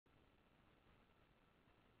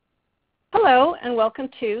Hello, and welcome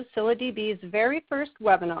to ScyllaDB's very first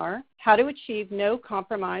webinar, How to Achieve No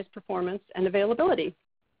Compromise Performance and Availability.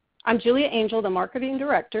 I'm Julia Angel, the Marketing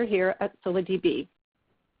Director here at ScyllaDB.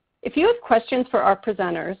 If you have questions for our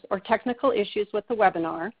presenters or technical issues with the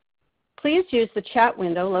webinar, please use the chat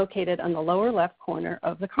window located on the lower left corner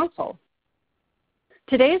of the console.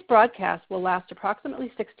 Today's broadcast will last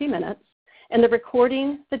approximately 60 minutes, and the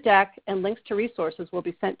recording, the deck, and links to resources will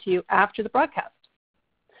be sent to you after the broadcast.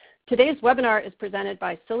 Today's webinar is presented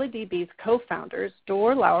by ScyllaDB's co-founders,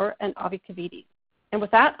 Laor and Kivity. And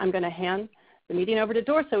with that, I'm going to hand the meeting over to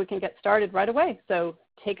Dor so we can get started right away. So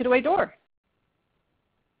take it away, Dor.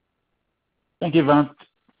 Thank you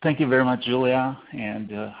very much, Julia, and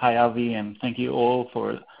hi, Avi, and thank you all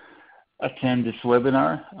for attending this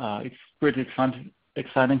webinar. It's pretty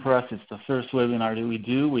exciting for us. It's the first webinar that we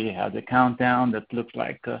do. We had a countdown that looks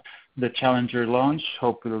like the Challenger launch.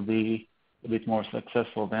 Hope it'll be a bit more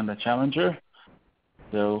successful than the Challenger.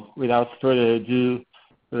 So without further ado,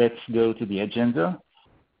 let's go to the agenda.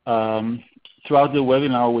 Throughout the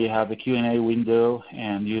webinar, we have a Q&A window,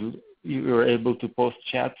 and you're able to post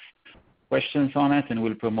chat questions on it, and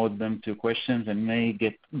we'll promote them to questions and may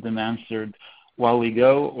get them answered while we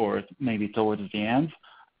go or maybe towards the end.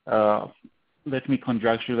 Let me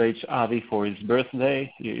congratulate Avi for his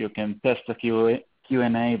birthday. You can test the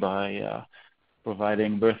Q&A by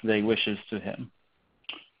providing birthday wishes to him.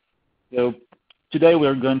 So today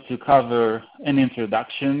we're going to cover an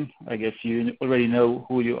introduction. I guess you already know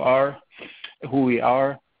who we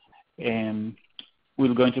are, and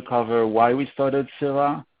we're going to cover why we started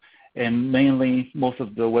Scylla, and mainly most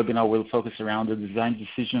of the webinar will focus around the design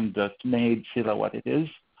decision that made Scylla what it is.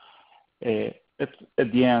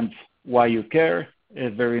 At the end, why you care, a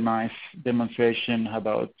very nice demonstration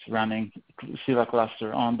about running Scylla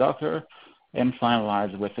cluster on Docker, and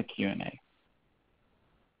finalize with a Q&A.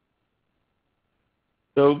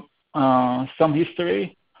 So some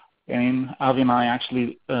history, and Avi and I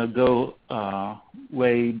actually go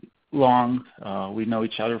way long. We know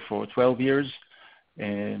each other for 12 years.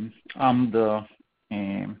 And I'm the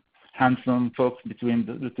handsome folks between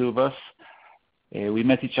the two of us. We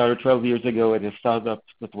met each other 12 years ago at a startup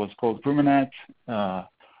that was called Permanet.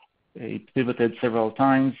 It pivoted several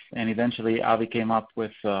times, and eventually Avi came up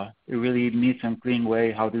with a really neat and clean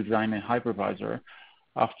way how to design a hypervisor.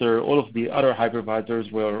 After all of the other hypervisors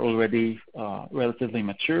were already relatively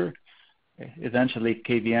mature, eventually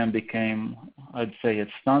KVM became, I'd say,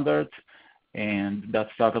 its standard, and that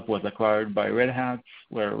startup was acquired by Red Hat,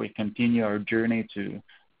 where we continue our journey to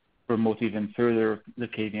promote even further the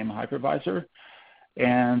KVM hypervisor.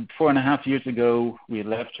 And 4.5 years ago, we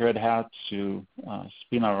left Red Hat to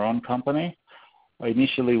spin our own company.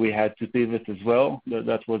 Initially, we had to pivot as well.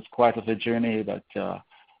 That was quite of a journey, but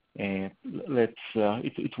it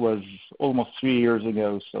was almost 3 years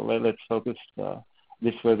ago. So let's focus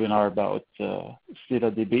this webinar about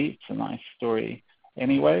ScyllaDB. It's a nice story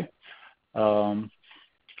anyway.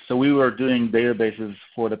 So we were doing databases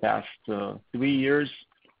for the past 3 years,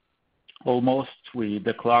 almost. We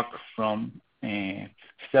the clock from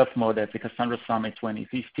stealth mode at the Cassandra Summit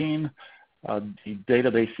 2015. The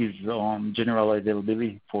database is on general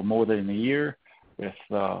availability for more than a year, with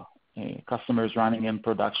customers running in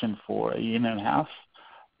production for 1.5 years.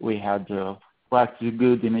 We had quite a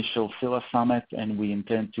good initial Scylla Summit, and we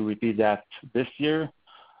intend to repeat that this year.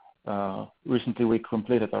 Recently, we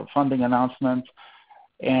completed our funding announcement,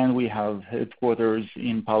 and we have headquarters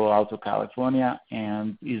in Palo Alto, California,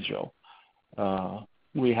 and Israel.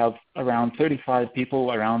 We have around 35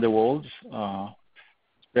 people around the world,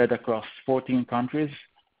 spread across 14 countries.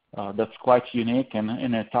 That's quite unique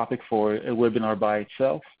and a topic for a webinar by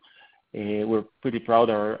itself. We're pretty proud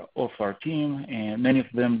of our team, and many of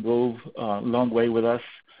them go a long way with us.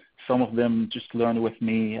 Some of them just learned with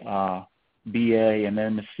me BA and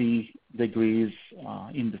MSc degrees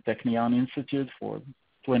in the Technion Institute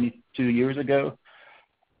 22 years ago.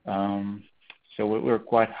 So we're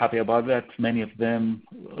quite happy about that. Many of them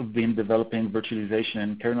have been developing virtualization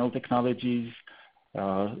and kernel technologies.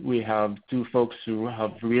 We have 2 folks who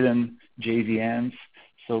have written JVMs,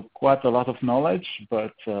 so quite a lot of knowledge,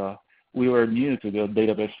 but we were new to the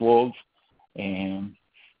database world, and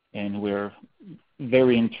we're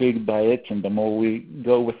very intrigued by it, and the more we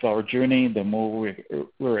go with our journey, the more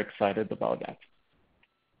we're excited about that.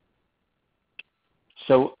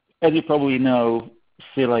 So as you probably know,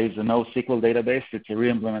 Scylla is a NoSQL database. It's a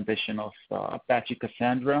re-implementation of Apache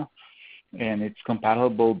Cassandra, and it's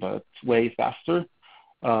compatible but way faster.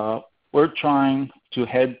 We're trying to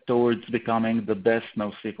head towards becoming the best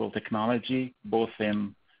NoSQL technology, both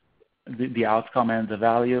in the outcome and the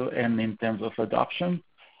value, and in terms of adoption.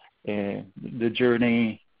 The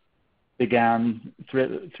journey began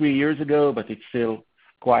 3 years ago, but it's still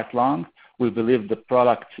quite long. We believe the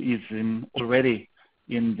product is already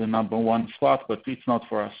in the #1 spot, but it's not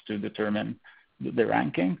for us to determine the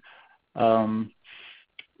ranking.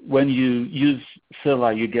 When you use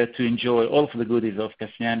Scylla, you get to enjoy all of the goodies of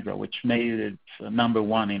Cassandra, which made it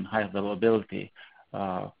 #1 in high availability.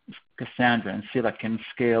 Cassandra and Scylla can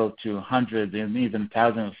scale to hundreds and even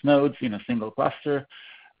thousands of nodes in a single cluster.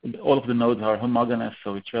 All of the nodes are homogeneous,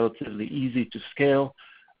 so it's relatively easy to scale.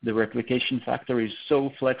 The replication factor is so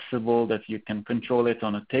flexible that you can control it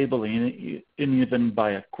on a table and even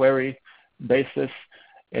by a query basis.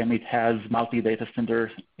 And it has multi-data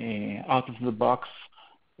center out-of-the-box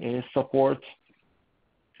support.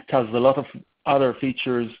 It has a lot of other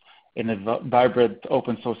features in a vibrant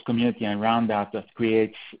open source community around that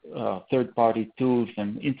creates third-party tools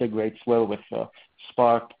and integrates well with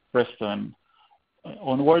Spark, Presto, and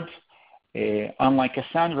onwards. Unlike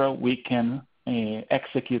Cassandra, we can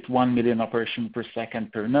execute 1 million operations per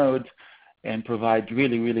second per node and provide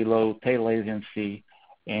really, really low tail latency.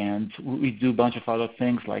 And we do a bunch of other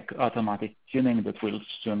things like automatic tuning that we'll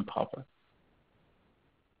soon cover.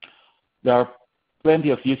 There are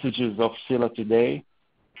plenty of usages of Scylla today,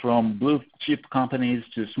 from blue chip companies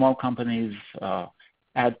to small companies,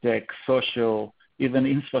 ad tech, social, even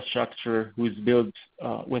infrastructure who is built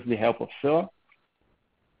with the help of Scylla.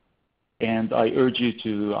 And I urge you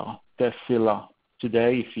to test Scylla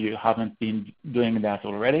today if you haven't been doing that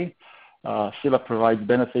already. Scylla provides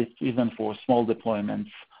benefits even for small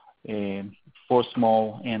deployments, for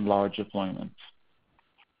small and large deployments.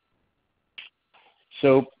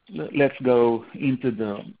 So let's go into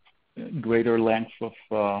the greater length of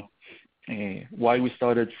why we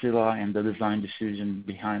started Scylla and the design decision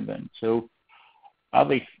behind them. So,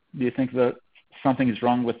 Avi, do you think that something is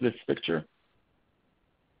wrong with this picture?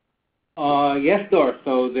 Yes, Dor.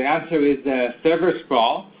 So the answer is server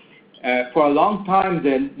sprawl. For a long time,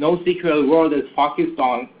 the NoSQL world is focused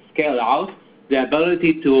on scale out, the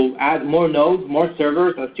ability to add more nodes, more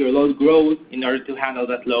servers as your load grows in order to handle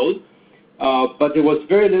that load. But there was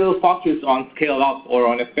very little focus on scale up or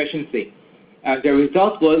on efficiency. The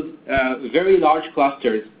result was very large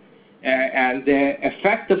clusters. And the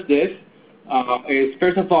effect of this is,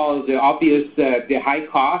 first of all, the obvious, the high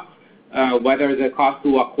cost, whether the cost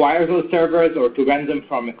to acquire those servers or to run them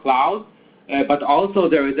from a cloud. But also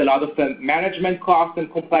there is a lot of management cost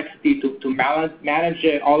and complexity to manage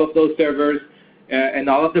all of those servers and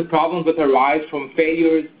all of the problems that arise from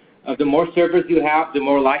failures. The more servers you have, the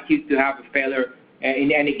more likely to have a failure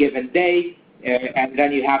in any given day, and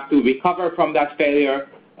then you have to recover from that failure.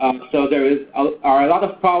 So there are a lot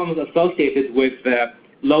of problems associated with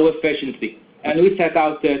low efficiency. And we set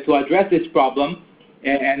out to address this problem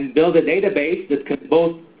and build a database that can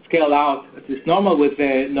both scale out, as is normal with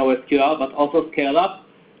NoSQL, but also scale up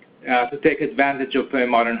to take advantage of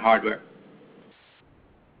modern hardware.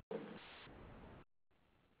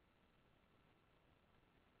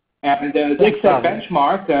 And this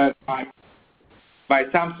benchmark by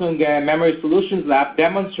Samsung Memory Solutions Lab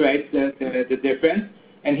demonstrates the difference.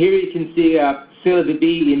 And here you can see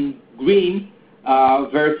ScyllaDB in green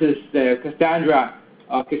versus Cassandra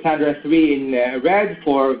 3 in red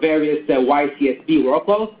for various YCSB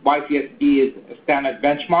workloads. YCSB is a standard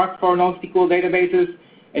benchmark for NoSQL databases.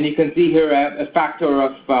 And you can see here a factor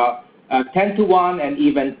of 10 to 1 and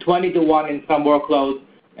even 20 to 1 in some workloads.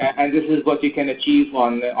 And this is what you can achieve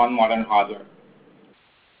on modern hardware.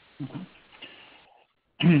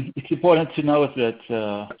 It's important to note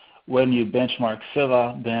that when you benchmark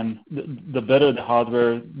Scylla, then the better the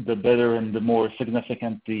hardware, the better and the more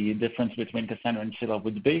significant the difference between Cassandra and Scylla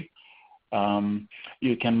would be.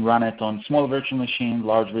 You can run it on small virtual machine,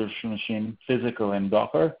 large virtual machine, physical, and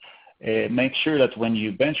Docker. Make sure that when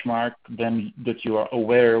you benchmark, then that you are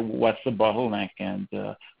aware what's the bottleneck. And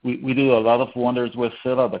we do a lot of wonders with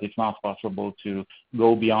Scylla, but it's not possible to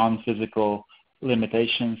go beyond physical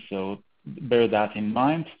limitations. So bear that in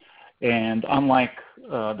mind. And unlike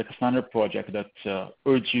the Cassandra project that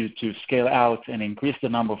urge you to scale out and increase the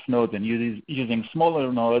number of nodes and using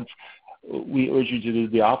smaller nodes, we urge you to do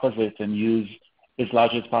the opposite and use as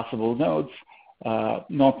large as possible nodes.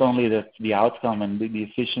 Not only that the outcome and the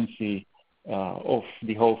efficiency of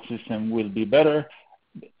the whole system will be better,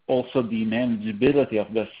 also the manageability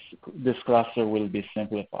of this cluster will be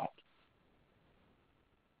simplified.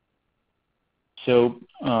 So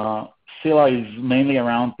Scylla is mainly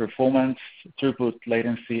around performance, throughput,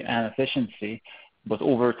 latency, and efficiency. But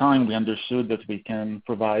over time, we understood that we can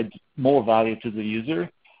provide more value to the user.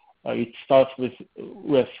 It starts with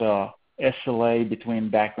SLA between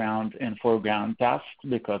background and foreground tasks,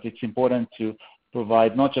 because it's important to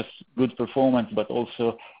provide not just good performance, but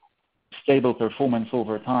also stable performance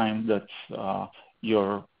over time, that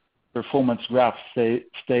your performance graph stays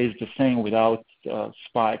the same without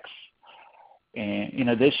spikes. And in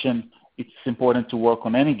addition, it's important to work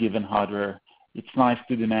on any given hardware. It's nice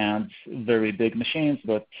to demand very big machines,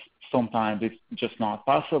 but sometimes it's just not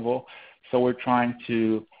possible. So we're trying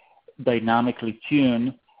to dynamically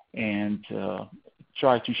tune and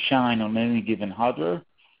try to shine on any given hardware.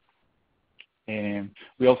 And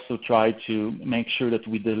we also try to make sure that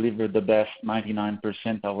we deliver the best 99%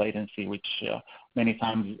 latency, which many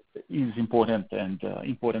times is important, and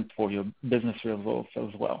important for your business results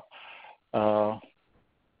as well.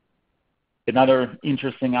 Another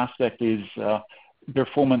interesting aspect is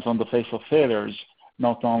performance on the face of failures.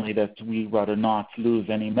 Not only that we rather not lose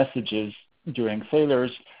any messages during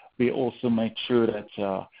failures, we also make sure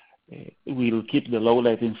that we'll keep the low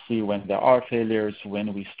latency when there are failures,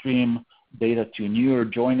 when we stream data to newer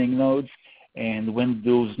joining nodes, and when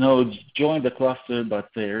those nodes join the cluster, but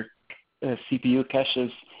their CPU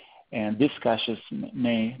caches and disk caches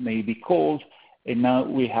may be cold, and now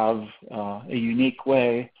we have a unique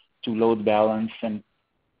way to load balance and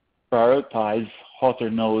prioritize hotter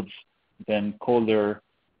nodes than colder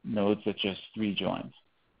nodes that just rejoin.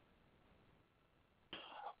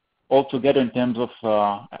 Altogether, in terms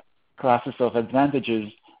of classes of advantages,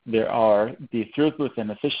 there are the throughput and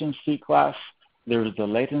efficiency class. There is the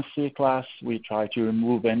latency class. We try to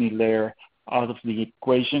remove any layer out of the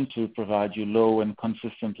equation to provide you low and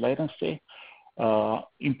consistent latency.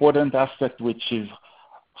 Important aspect, which is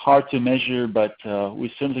hard to measure, but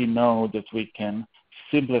we certainly know that we can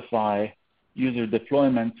simplify user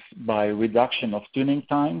deployments by reduction of tuning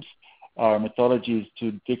times. Our methodology is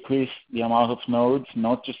to decrease the amount of nodes,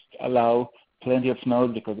 not just allow plenty of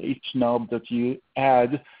nodes, because each node that you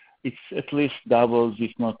add, it's at least doubles,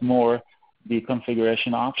 if not more, the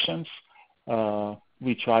configuration options.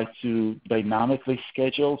 We try to dynamically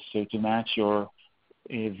schedule, so to match your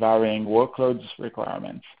varying workloads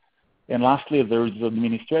requirements. And lastly, there is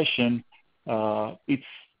administration. It's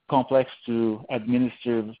complex to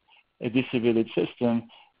administer a distributed system,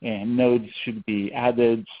 and nodes should be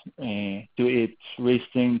added to it,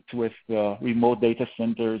 resynced with remote data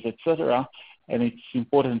centers, etc. And it's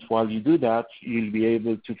important while you do that, you'll be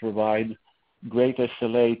able to provide great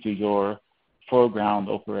SLA to your foreground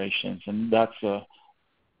operations, and that's a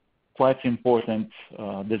quite important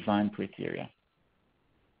design criteria.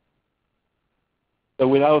 So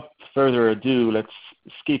without further ado, let's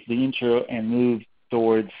skip the intro and move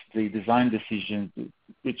towards the design decisions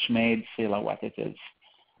which made Scylla what it is.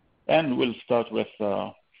 And we'll start with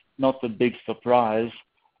not a big surprise,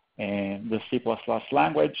 the C++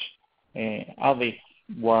 language. Avi,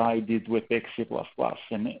 why did we pick C++,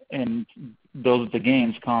 and does the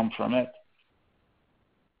gains come from it?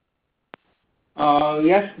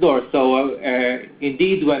 Yes, Dor. So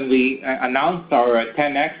indeed, when we announced our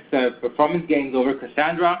 10x performance gains over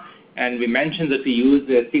Cassandra, and we mentioned that we use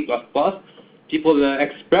C++, people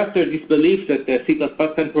expressed their disbelief that C++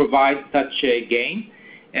 can provide such a gain.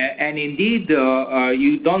 And indeed,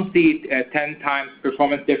 you don't see a 10 times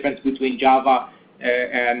performance difference between Java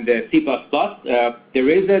and C++. There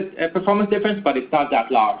is a performance difference, but it's not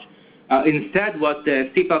that large. Instead, what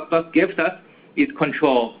C++ gives us is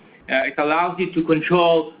control. It allows you to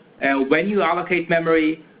control when you allocate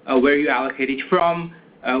memory, where you allocate it from,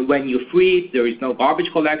 when you free it. There is no garbage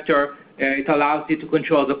collector. It allows you to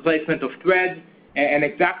control the placement of threads and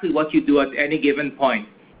exactly what you do at any given point.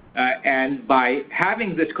 And by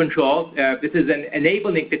having this control, this is an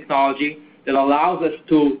enabling technology that allows us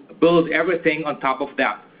to build everything on top of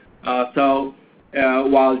that. So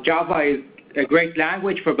while Java is a great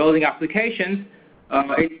language for building applications,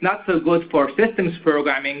 it's not so good for systems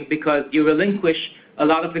programming because you relinquish a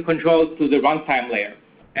lot of the controls to the runtime layer.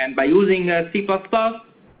 And by using C++,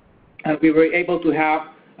 we were able to have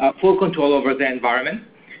full control over the environment.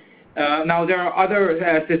 Now, there are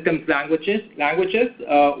other systems languages.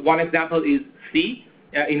 One example is C,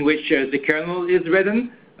 in which the kernel is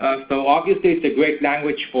written. So obviously, it's a great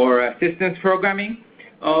language for systems programming,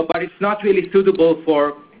 but it's not really suitable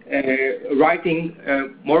for writing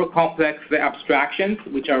more complex abstractions,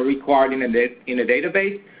 which are required in a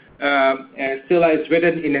database. Scylla is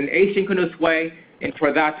written in an asynchronous way, and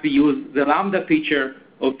for that, we use the Lambda feature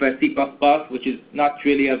of C++, which is not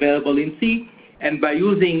really available in C. And by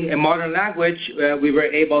using a modern language, we were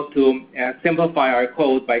able to simplify our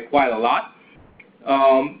code by quite a lot.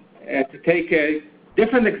 To take a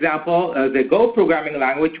different example, the Go programming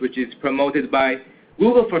language, which is promoted by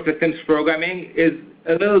Google for systems programming, is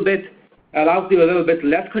a little bit allows you a little bit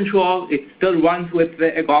less control. It still runs with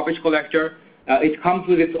a garbage collector. It comes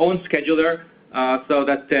with its own scheduler, so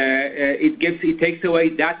that it takes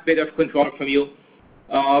away that bit of control from you.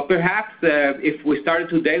 Perhaps if we started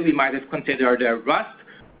today, we might have considered Rust,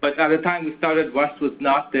 but at the time we started, Rust was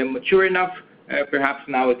not mature enough. Perhaps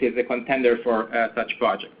now it is a contender for such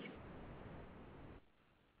projects.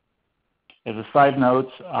 As a side note,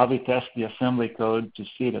 Avi tests the assembly code to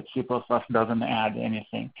see that C++ doesn't add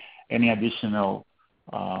anything, any additional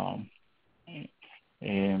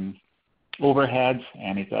overheads,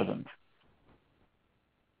 and it doesn't.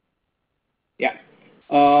 Yeah.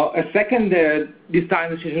 A second design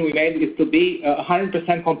decision we made is to be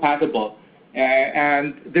 100% compatible.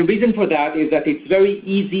 And the reason for that is that it's very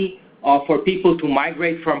easy for people to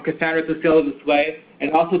migrate from Cassandra to Scilla this way,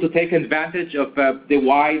 and also to take advantage of the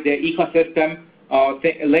wide ecosystem.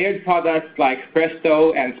 Layered products like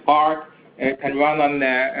Presto and Spark can run on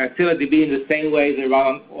ScyllaDB in the same way they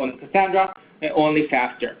run on Cassandra, only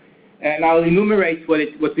faster. And I'll enumerate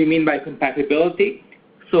what we mean by compatibility.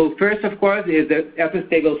 So first, of course, is the SS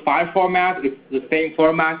table file format. It's the same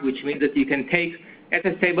format, which means that you can take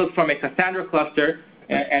SS tables from a Cassandra cluster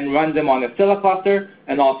and run them on a Scilla cluster,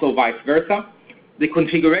 and also vice versa. The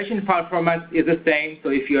configuration file format is the same. So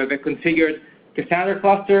if you have a configured Cassandra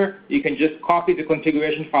cluster, you can just copy the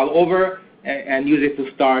configuration file over and use it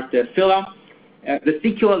to start Scilla. The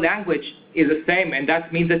CQL language is the same, and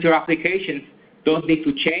that means that your applications don't need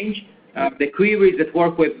to change. The queries that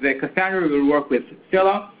work with the Cassandra will work with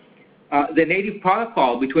Scilla. The native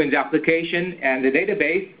protocol between the application and the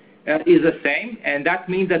database is the same, and that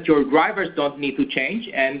means that your drivers don't need to change,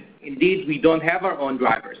 and indeed we don't have our own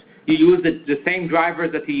drivers. You use the same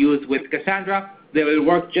drivers that you use with Cassandra. They will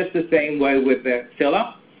work just the same way with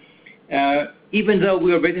Scilla. Even though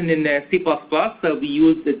we are written in C++, so we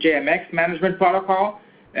use the JMX management protocol,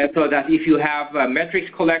 so that if you have a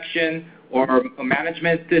metrics collection or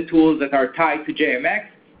management tools that are tied to JMX,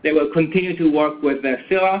 they will continue to work with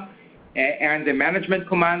Scilla. And the management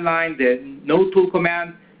command line, the node tool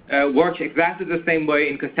command, works exactly the same way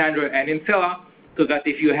in Cassandra and in Scilla, so that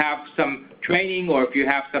if you have some training or if you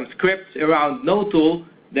have some scripts around node tool,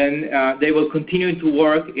 then they will continue to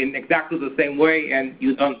work in exactly the same way, and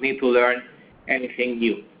you don't need to learn anything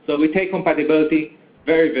new. So we take compatibility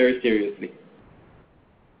very, very seriously.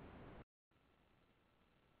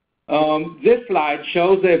 This slide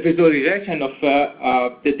shows a visualization of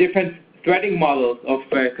the different threading models of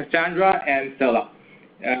Cassandra and Scilla.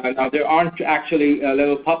 Now, there aren't actually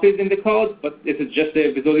little puppies in the code, but this is just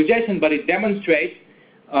a visualization, but it demonstrates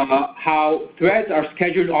how threads are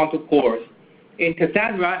scheduled onto cores. In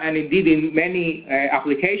Cassandra, and indeed in many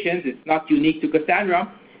applications, it's not unique to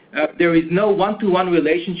Cassandra, there is no one-to-one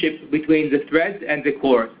relationship between the threads and the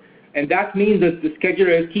cores. And that means that the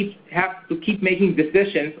scheduler has to keep making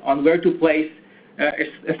decisions on where to place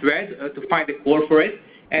a thread to find a core for it.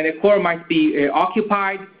 And a core might be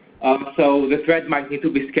occupied, so the thread might need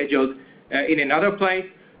to be scheduled in another place.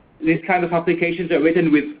 These kind of applications are written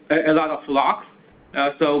with a lot of locks.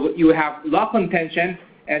 So you have lock contention,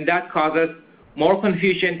 and that causes more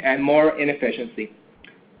confusion and more inefficiency.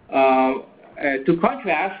 To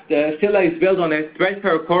contrast, Scilla is built on a thread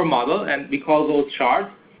per core model, and we call those shards.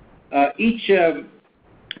 Each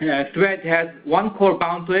thread has one core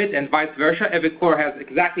bound to it, and vice versa. Every core has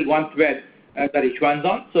exactly one thread that it runs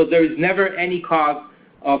on. So there is never any cause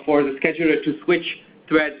for the scheduler to switch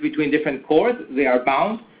threads between different cores. They are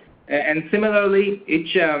bound. And similarly,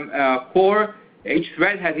 each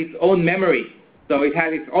thread has its own memory. So it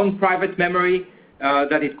has its own private memory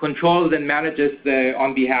that it controls and manages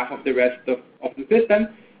on behalf of the rest of the system.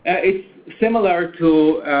 It's similar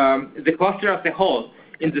to the cluster as a whole,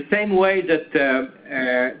 in the same way that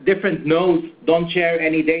different nodes don't share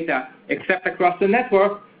any data except across the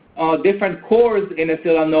network. Different cores in a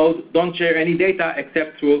Scilla node don't share any data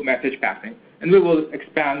except through message passing. And we will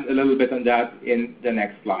expand a little bit on that in the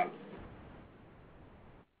next slide.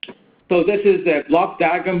 So this is a block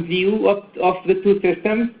diagram view of the two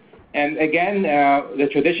systems. And again, the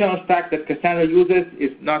traditional stack that Cassandra uses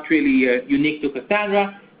is not really unique to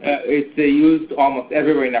Cassandra. It's used almost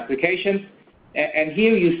everywhere in applications. And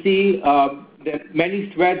here you see the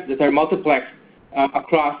many threads that are multiplexed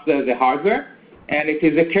across the hardware. And it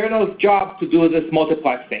is the kernel's job to do this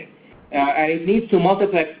multiplexing. And it needs to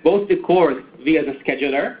multiplex both the cores via the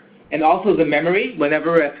scheduler and also the memory.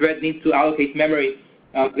 Whenever a thread needs to allocate memory,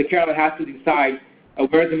 the kernel has to decide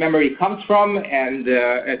where the memory comes from and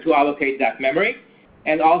to allocate that memory.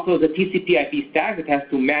 And also the TCP/IP stack that has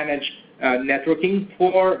to manage networking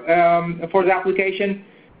for the application.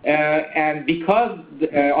 And because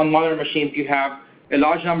on modern machines you have a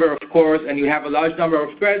large number of cores and you have a large number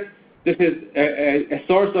of threads, this is a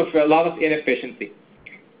source of a lot of inefficiency.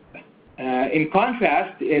 In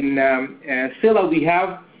contrast, in Scylla, we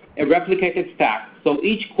have a replicated stack. So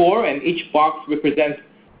each core and each box represents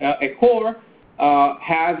a core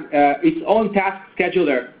has its own task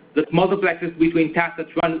scheduler that multiplexes between tasks that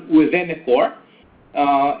run within a core.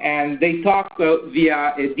 And they talk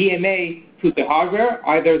via a DMA to the hardware,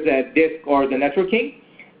 either the disk or the networking.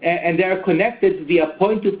 And they're connected via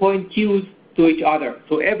point-to-point queues to each other.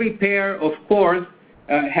 So every pair of cores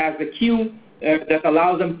has a queue that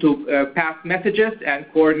allows them to pass messages and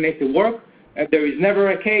coordinate the work. There is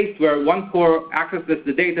never a case where one core accesses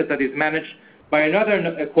the data that is managed by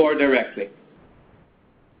another core directly.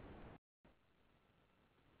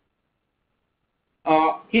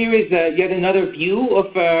 Here is yet another view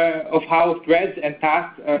of how threads and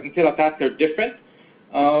tasks, Scylla tasks, are different.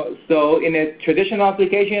 So in a traditional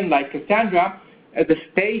application like Cassandra, the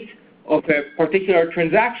state of a particular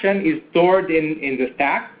transaction is stored in the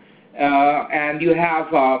stack. And you have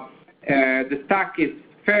the stack is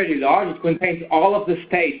fairly large. It contains all of the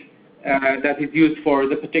state that is used for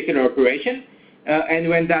the particular operation. And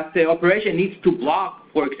when that operation needs to block,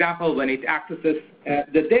 for example, when it accesses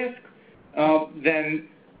the disk, then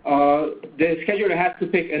the scheduler has to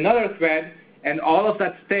pick another thread, and all of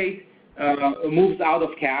that state moves out of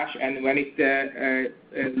cache. And when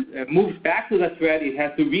it moves back to the thread, it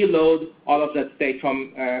has to reload all of that state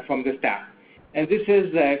from the stack. And this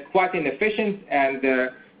is quite inefficient, and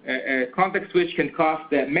a context switch can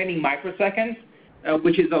cost many microseconds,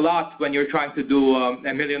 which is a lot when you're trying to do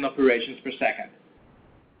a million operations per second.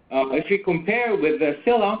 If we compare with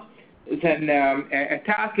Scylla, then a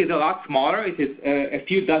task is a lot smaller. It is a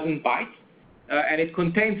few dozen bytes, and it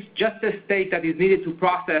contains just the state that is needed to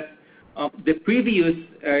process the previous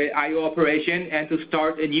I/O operation and to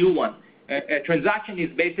start a new one. A transaction is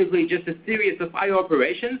basically just a series of I/O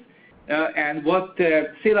operations. And what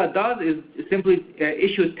Scylla does is simply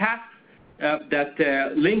issue tasks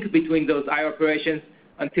that link between those I/O operations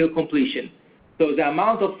until completion. So the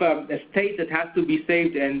amount of state that has to be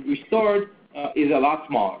saved and restored is a lot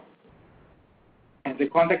smaller. And the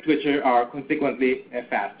context switches are consequently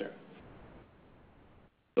faster.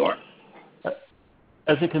 Sure.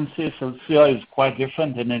 As you can see, so Scylla is quite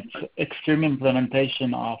different in its extreme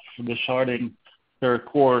implementation of the sharding per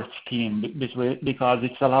core scheme, because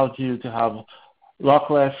it allows you to have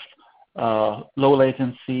lockless, low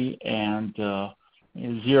latency, and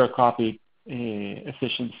zero copy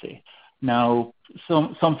efficiency. Now,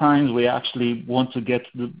 sometimes we actually want to get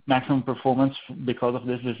the maximum performance because of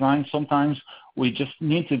this design. Sometimes we just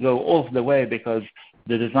need to go all the way because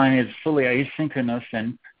the design is fully asynchronous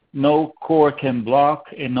and no core can block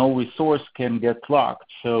and no resource can get locked.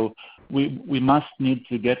 So we must need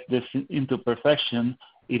to get this into perfection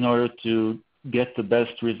in order to get the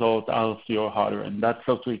best result out of your hardware. And that's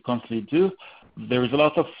what we constantly do. There is a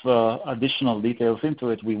lot of additional details into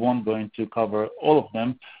it. We won't go into cover all of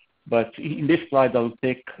them. But in this slide, I'll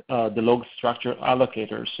pick the log structure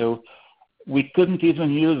allocator. So we couldn't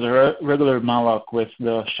even use a regular malloc with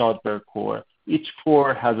the shard per core. Each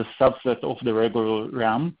core has a subset of the regular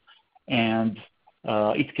RAM, and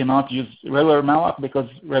it cannot use regular malloc because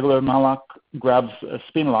regular malloc grabs a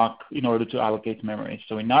spin lock in order to allocate memory.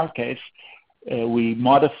 So in our case, we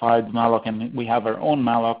modified malloc, and we have our own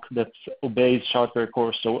malloc that obeys shard per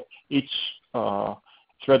core. So each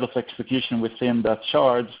thread of execution within that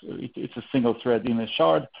shard, it's a single thread in a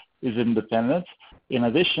shard, is independent. In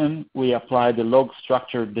addition, we apply the log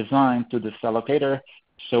structure design to this allocator,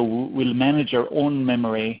 so we'll manage our own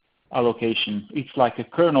memory allocation. It's like a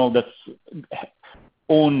kernel that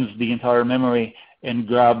owns the entire memory and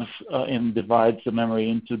grabs and divides the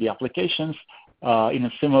memory into the applications. In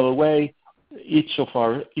a similar way, each of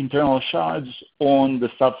our internal shards own the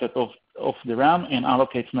subset of the RAM and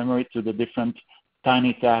allocates memory to the different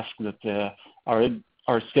tiny tasks that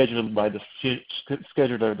are scheduled by the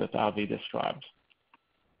scheduler that Avi described.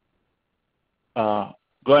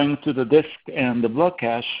 Going to the disk and the block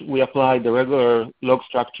cache, we apply the regular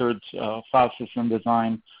log-structured file system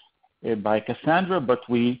design by Cassandra, but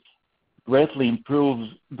we greatly improve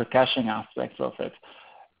the caching aspects of it.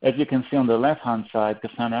 As you can see on the left-hand side,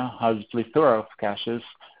 Cassandra has a plethora of caches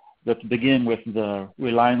that begin with the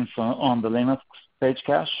reliance on the Linux page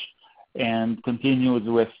cache and continues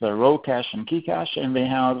with the row cache and key cache, and they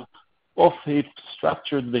have off-heap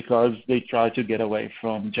structured because they try to get away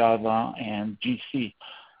from Java and GC.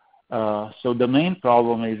 So the main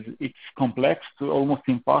problem is it's complex to almost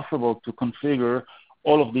impossible to configure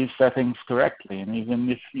all of these settings correctly. And even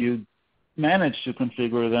if you manage to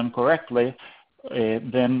configure them correctly,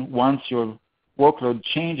 then once workload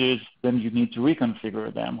changes, then you need to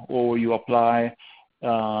reconfigure them, or you apply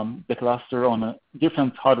the cluster on a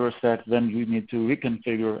different hardware set, then you need to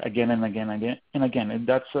reconfigure again and again and again. And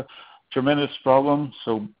that's a tremendous problem.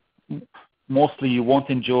 So mostly you won't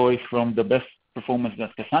enjoy from the best performance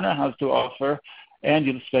that Cassandra has to offer, and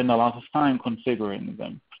you'll spend a lot of time configuring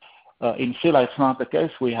them. In Scylla, it's not the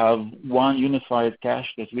case. We have one unified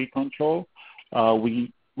cache that we control.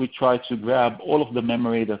 We try to grab all of the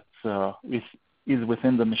memory that is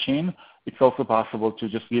within the machine. It's also possible to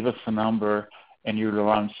just give us a number and you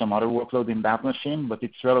run some other workload in that machine, but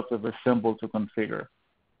it's relatively simple to configure.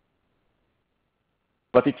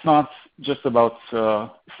 But it's not just about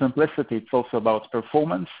simplicity, it's also about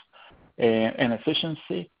performance and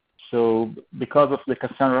efficiency. So because of the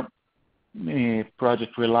Cassandra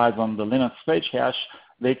project relies on the Linux page cache,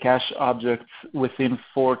 they cache objects within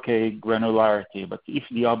 4K granularity. But if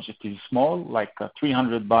the object is small, like a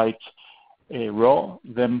 300 byte raw,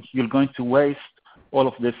 then you're going to waste all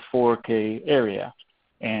of this 4K area.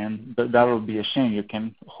 And that will be a shame. You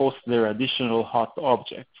can host their additional hot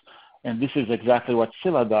objects. And this is exactly what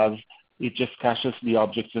Scylla does. It just caches the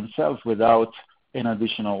objects themselves without an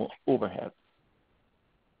additional overhead.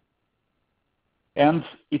 And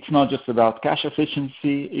it's not just about cache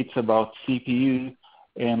efficiency, it's about CPU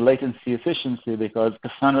and latency efficiency, because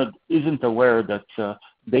Cassandra isn't aware that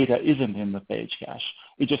data isn't in the page cache.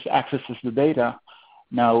 It just accesses the data.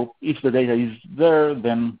 Now, if the data is there,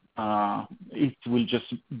 then it will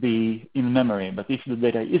just be in memory. But if the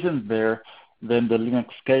data isn't there, then the Linux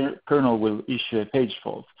kernel will issue a page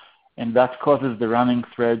fault. And that causes the running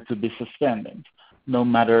thread to be suspended, no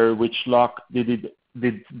matter which lock did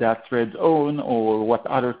that thread own or what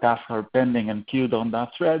other tasks are pending and queued on that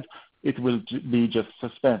thread. It will be just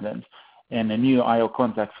suspended. And a new I/O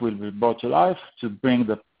context will be brought to life to bring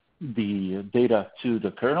the data to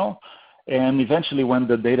the kernel. And eventually, when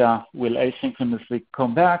the data will asynchronously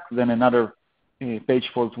come back, then another page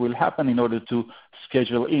fault will happen in order to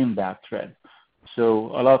schedule in that thread.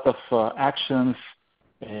 So a lot of actions,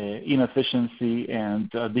 inefficiency, and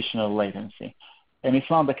additional latency. And it's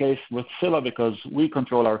not the case with Scylla because we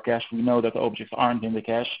control our cache. We know that objects aren't in the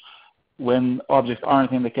cache. When objects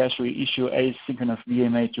aren't in the cache, we issue asynchronous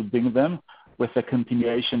DMA to bring them with a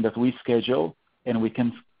continuation that we schedule, and we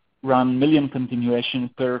can run million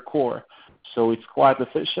continuation per core. So it's quite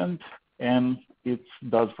efficient, and it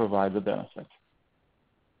does provide the benefit.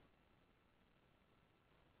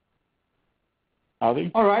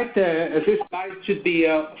 Avi? All right. This slide should be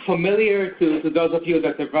familiar to those of you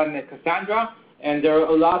that have run Cassandra. And there are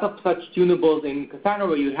a lot of such tunables in Cassandra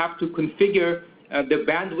where you have to configure the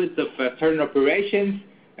bandwidth of certain operations.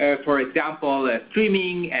 For example,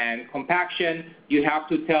 streaming and compaction. You have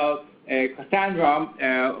to tell Cassandra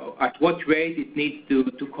at what rate it needs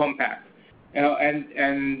to compact.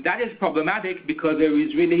 And that is problematic because there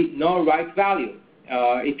is really no right value.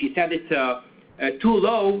 If you set it too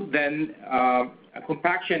low, then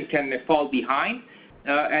compaction can fall behind,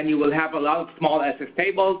 and you will have a lot of small SS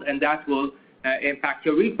tables, and that will impact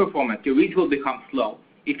your read performance. Your reads will become slow.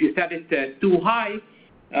 If you set it too high,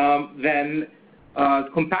 then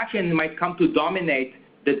compaction might come to dominate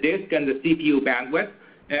the disk and the CPU bandwidth,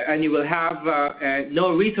 and you will have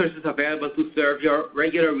no resources available to serve your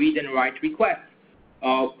regular read and write requests.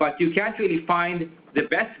 But you can't really find the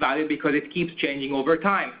best value because it keeps changing over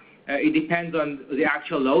time. It depends on the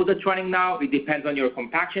actual load that's running now. It depends on your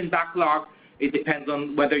compaction backlog. It depends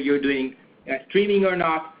on whether you're doing streaming or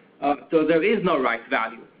not. So there is no right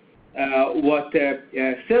value. What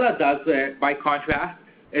Scylla does, by contrast,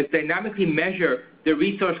 is dynamically measure the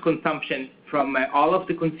resource consumption from all of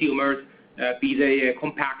the consumers, be they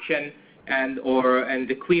compaction and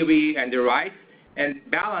the query and the write, and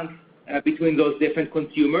balance between those different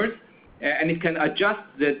consumers. And it can adjust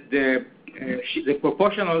the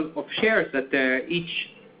proportion of shares that each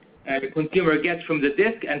consumer gets from the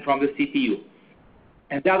disk and from the CPU.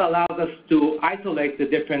 And that allows us to isolate the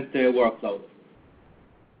different workloads.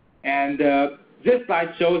 And this slide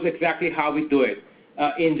shows exactly how we do it.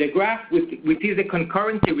 In the graph, we see the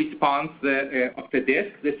concurrency response of the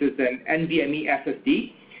disk. This is an NVMe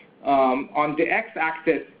SSD. On the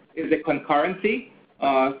x-axis is the concurrency.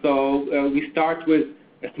 So we start with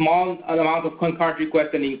a small amount of concurrent requests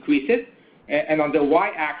and increase it. And on the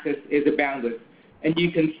y-axis is the bandwidth. And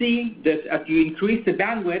you can see that as you increase the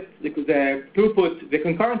bandwidth, the throughput, the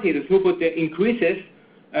concurrency, the throughput increases,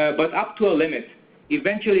 but up to a limit.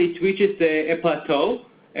 Eventually, it reaches a plateau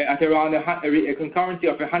at around a concurrency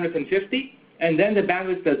of 150, and then the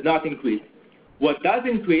bandwidth does not increase. What does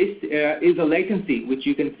increase is the latency, which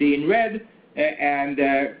you can see in red,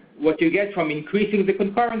 and what you get from increasing the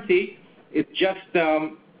concurrency It's just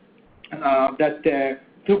that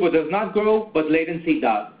throughput does not grow, but latency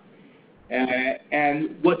does.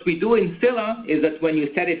 And what we do in Scylla is that when you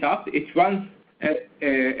set it up, it runs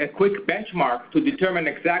a quick benchmark to determine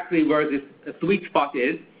exactly where this sweet spot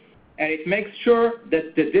is, and it makes sure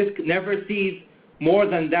that the disk never sees more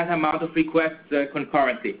than that amount of requests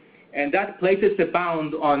concurrently. And that places a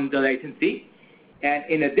bound on the latency. And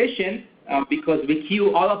in addition, because we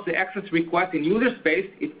queue all of the excess requests in user space,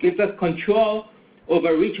 it gives us control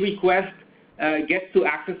over which request gets to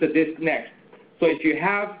access the disk next. So if you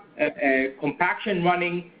have a compaction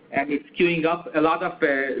running and it's queuing up a lot of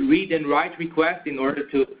read and write requests in order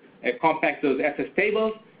to compact those SS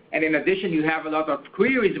tables, and in addition you have a lot of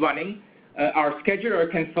queries running, our scheduler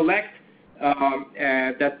can select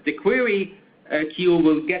that the query queue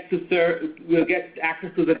will get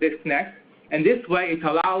access to the disk next, and this way it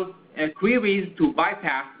allows queries to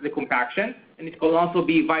bypass the compaction, and it can also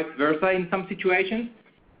be vice versa in some situations,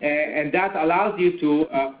 and that allows you to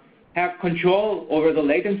have control over the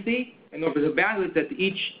latency and over the bandwidth that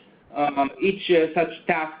each such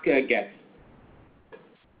task gets.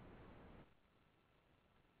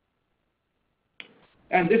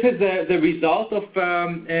 And this is the result of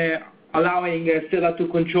allowing Scylla to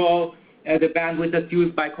control the bandwidth that's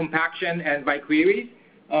used by compaction and by queries.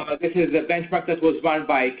 This is a benchmark that was run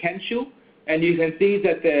by Kenshu, and you can see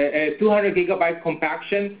that a 200 gigabyte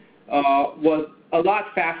compaction was a lot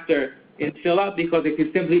faster in Scylla because it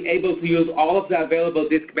is simply able to use all of the available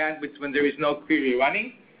disk bandwidth when there is no query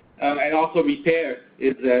running, and also repair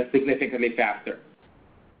is significantly faster.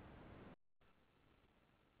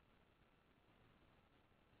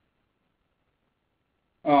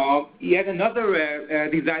 Yet another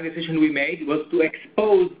design decision we made was to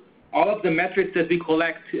expose all of the metrics that we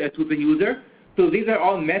collect to the user. So these are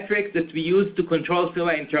all metrics that we use to control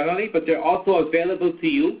Scylla internally, but they're also available to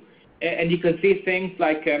you. And you can see things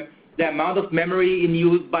like the amount of memory in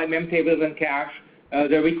use by memtables and cache,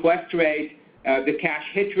 the request rate, the cache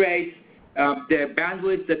hit rate, the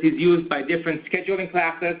bandwidth that is used by different scheduling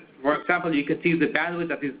classes. For example, you can see the bandwidth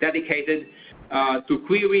that is dedicated to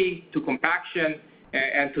query, to compaction,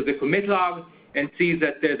 and to the commit log, and see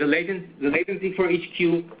that the latency for each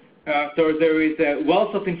queue. So there is a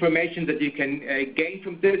wealth of information that you can gain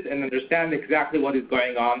from this and understand exactly what is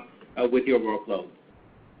going on with your workload.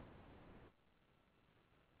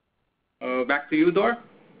 Back to you, Dor.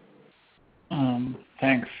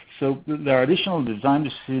 Thanks. So there are additional design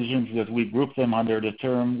decisions that we group them under the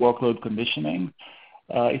term workload conditioning.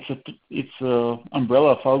 It's an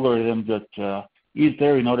umbrella of algorithms that is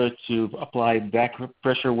there in order to apply back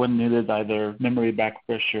pressure when needed, either memory back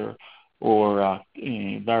pressure or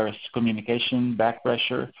various communication back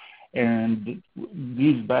pressure. And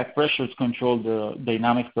these back pressures control the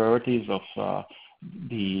dynamic priorities of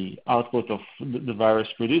the output of the various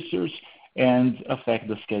producers and affect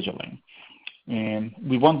the scheduling. And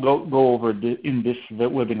we won't go over in this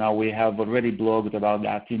webinar. We have already blogged about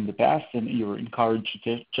that in the past, and you're encouraged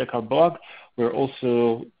to check our blog. We're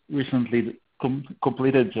also recently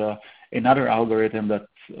completed another algorithm that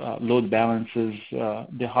load balances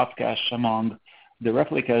the hot cache among the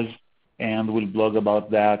replicas, and we'll blog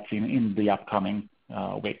about that in the upcoming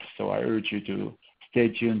weeks. So I urge you to stay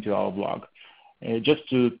tuned to our blog. Just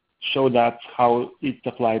to show that how it's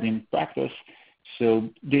applied in practice, so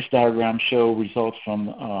this diagram shows results from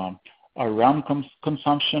our RAM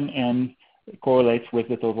consumption and correlates with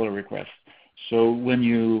the total request. So when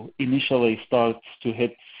you initially start to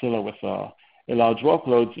hit Scylla with a large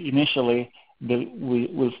workload, initially we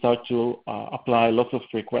will start to apply lots of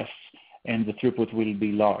requests and the throughput will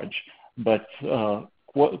be large. But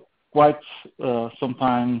quite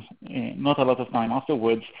sometimes, not a lot of time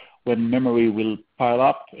afterwards, when memory will pile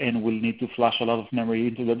up and we'll need to flush a lot of memory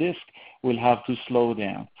into the disk, we'll have to slow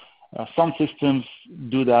down. Some systems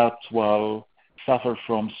do that while suffer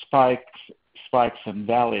from spikes and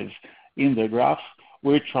valleys in the graph.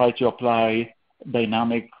 We try to apply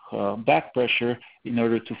dynamic back pressure in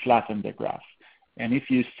order to flatten the graph. And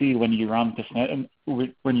if you see when you run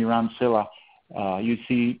Scylla, you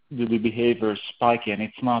see the behavior spiking, and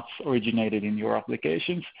it's not originated in your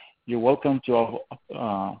applications. You're welcome to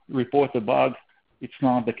report the bug. It's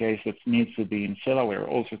not the case that needs to be in Scylla. We're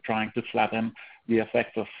also trying to flatten the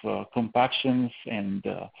effect of compactions and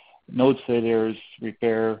node failures,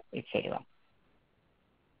 repair, etc.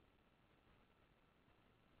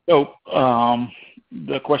 So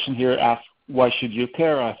the question here asks, why should you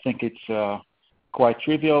care? I think it's quite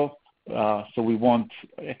trivial. So we won't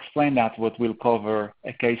explain that. What we'll cover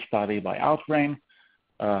a case study by Outbrain.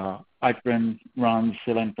 Outbrain runs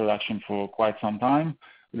Scylla in production for quite some time.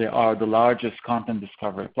 They are the largest content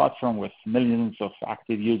discovery platform with millions of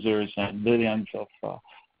active users and billions of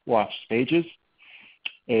watched pages.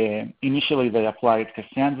 Initially, they applied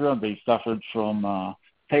Cassandra. They suffered from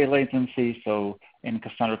tail latency, and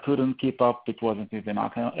Cassandra couldn't keep up. It wasn't even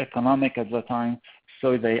economic at the time,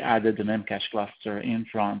 so they added the Memcache cluster in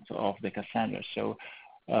front of the Cassandra. So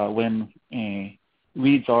when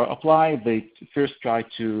reads are applied, they first try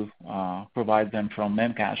to provide them from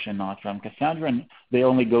Memcache and not from Cassandra, and they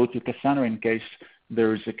only go to Cassandra in case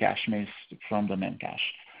there is a cache miss from the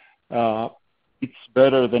Memcache. It's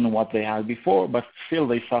better than what they had before, but still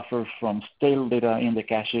they suffer from stale data in the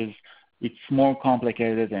caches. It's more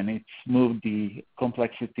complicated, and it's moved the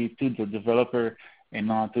complexity to the developer and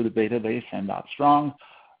not to the database, and that's wrong.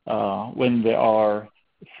 When there are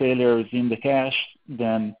failures in the cache,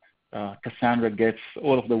 then Cassandra gets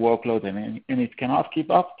all of the workload, and it cannot keep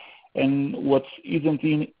up. And what isn't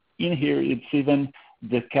in here, it's even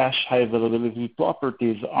the cache high availability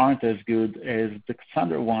properties aren't as good as the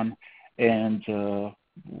Cassandra one, and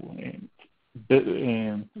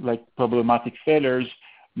like problematic failures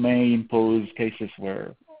may impose cases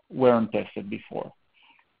where weren't tested before.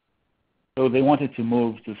 So they wanted to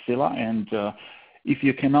move to Scylla, and if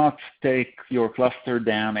you cannot take your cluster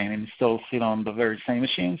down and install Scylla on the very same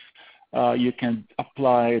machines, you can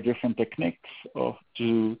apply different techniques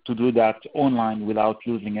to do that online without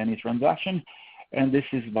losing any transaction, and this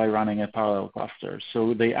is by running a parallel cluster.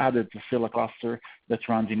 So they added the Scylla cluster that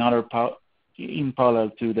runs in parallel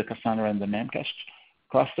to the Cassandra and the Memcache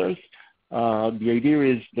clusters. The idea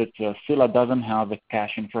is that Scylla doesn't have a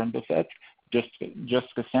cache in front of it, just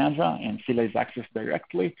Cassandra, and Scylla is accessed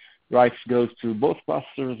directly. Writes goes to both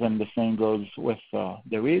clusters, and the same goes with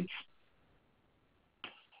the reads.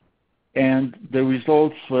 And the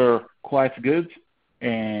results were quite good,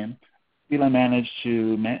 and Scylla managed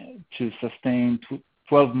to sustain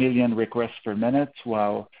 12 million requests per minute,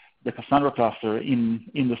 while the Cassandra cluster in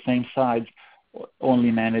the same side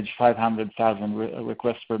only managed 500,000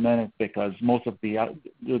 requests per minute, because most of the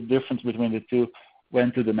difference between the two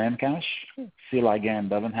went to the Memcache. Scylla, again,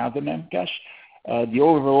 doesn't have the Memcache. The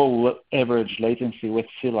overall average latency with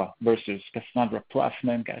Scylla versus Cassandra plus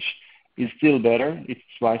Memcache is still better. It's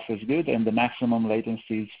twice as good, and the maximum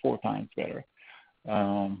latency is 4 times better.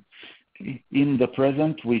 In the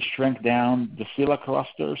present, we shrank down the Scylla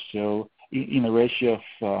cluster, so in a ratio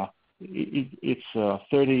of, it's a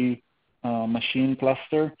 30 machine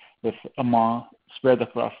cluster with spread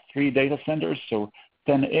across 3 data centers, so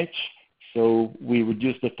 10 each. So we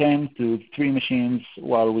reduced the 10 to 3 machines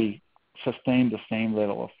while we sustain the same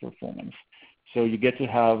level of performance. So you get to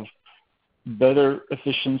have better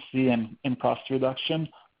efficiency and cost reduction,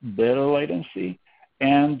 better latency,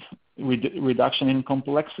 and reduction in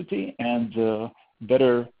complexity, and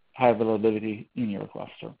better high availability in your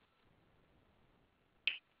cluster.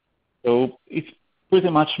 So it pretty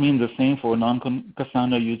much means the same for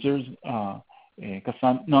non-Cassandra users.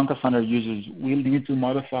 Non-Cassandra users will need to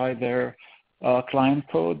modify their client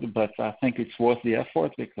code, but I think it's worth the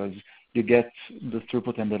effort, because you get the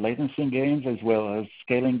throughput and the latency gains, as well as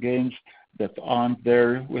scaling gains that aren't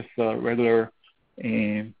there with regular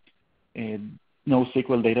NoSQL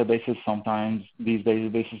databases. Sometimes these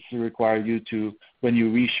databases require you to, when you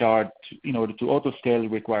reshard, in order to auto-scale,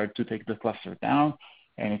 required to take the cluster down,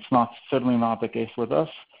 and it's certainly not the case with us.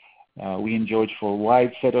 We enjoyed for a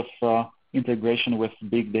wide set of integration with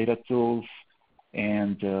big data tools,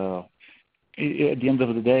 and at the end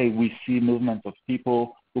of the day, we see movement of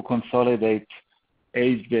people who consolidate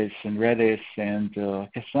HBase and Redis and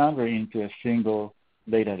Cassandra into a single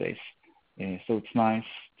database. So it's nice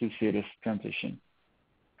to see this transition.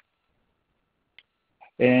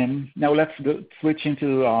 And now let's switch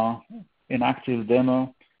into an active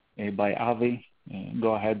demo by Avi.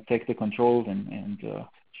 Go ahead, take the controls, and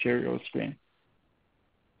share your screen.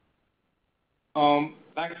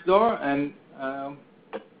 Thanks, Laor, and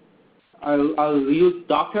I'll use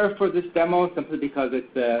Docker for this demo simply because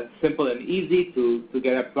it's simple and easy to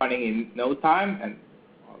get up running in no time, and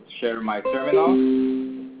I'll share my terminal.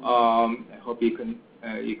 I hope you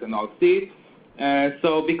can all see it.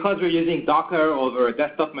 So because we're using Docker over a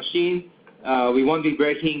desktop machine, we won't be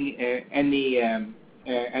breaking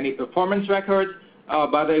any performance records,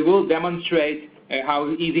 but I will demonstrate how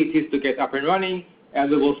easy it is to get up and running,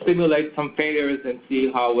 and we will simulate some failures and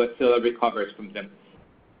see how Scylla recovers from them.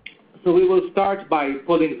 So we will start by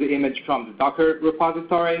pulling the image from the Docker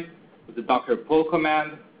repository with the Docker pull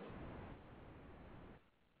command.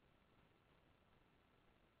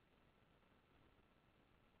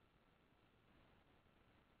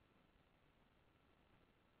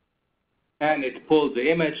 And it pulls the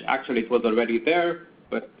image. Actually, it was already there.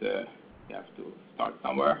 but you have to start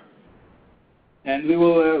somewhere. And we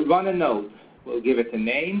will run a node. We'll give it a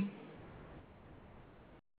name,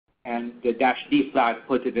 and the -d flag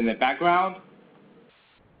puts it in the background.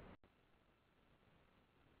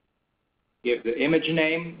 Give the image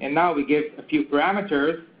name, and now we give a few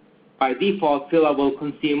parameters. By default, Scylla will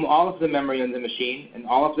consume all of the memory on the machine and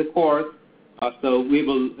all of the cores, so we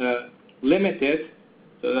will limit it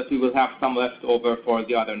so that we will have some left over for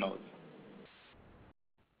the other nodes.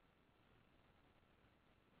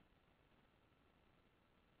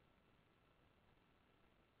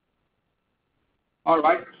 All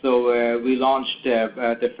right, so we launched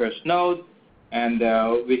the first node, and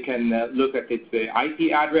we can look at its IP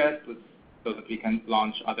address so that we can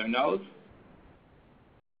launch other nodes.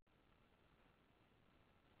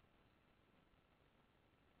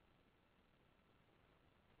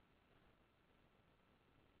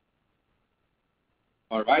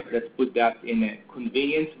 All right, let's put that in a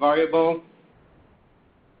convenience variable.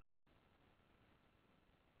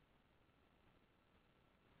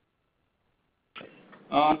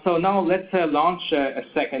 So now let's launch a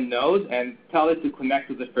second node and tell it to connect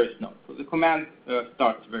to the first node. So the command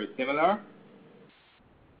starts very similar.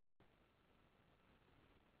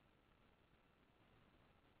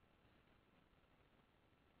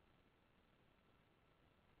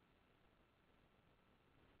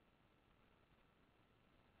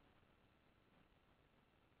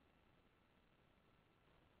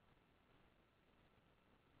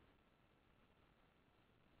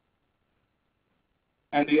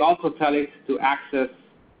 And we also tell it to access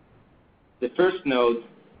the first node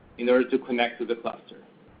in order to connect to the cluster.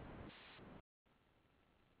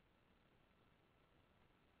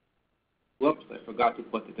 Whoops, I forgot to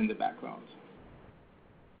put it in the background.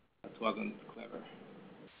 That wasn't clever.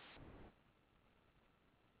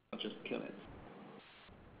 I'll just kill it.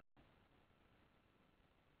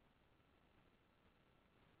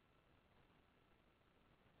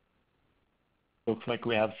 Looks like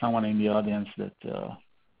we have someone in the audience that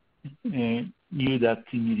knew that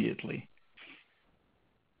immediately.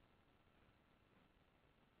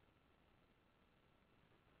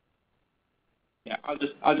 Yeah,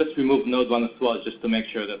 I'll just remove node 1 as well, just to make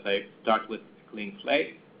sure that I start with a clean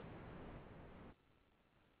slate.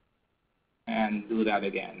 And do that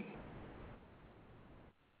again.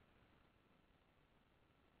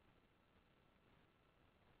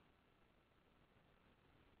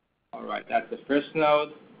 All right, that's the first node.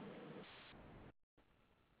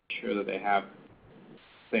 Make sure that they have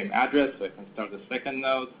the same address so I can start the second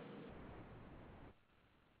node.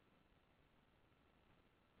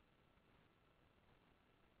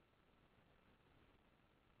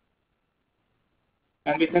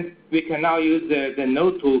 And we can now use the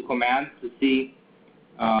node tool command to see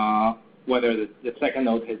whether the second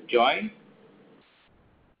node has joined.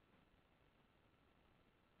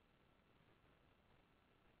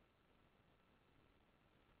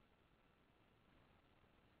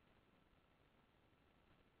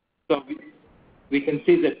 So we can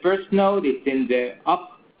see the first node is in the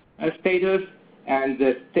up status, and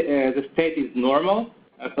the state is normal,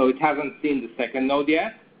 so it hasn't seen the second node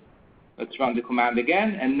yet. Let's run the command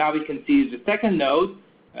again, and now we can see the second node,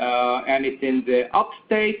 and it's in the up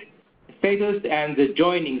status and the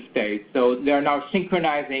joining state. So they're now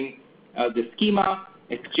synchronizing the schema,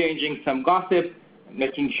 exchanging some gossip,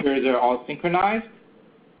 making sure they're all synchronized.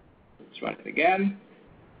 Let's run it again.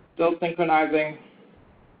 Still synchronizing.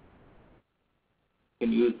 You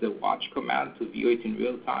can use the watch command to view it in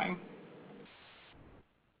real time.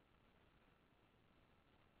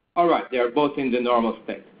 All right, they're both in the normal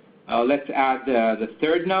state. Let's add the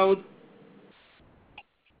third node.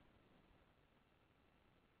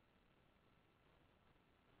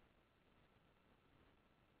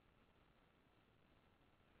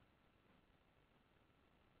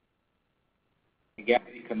 Again,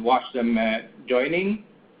 you can watch them joining.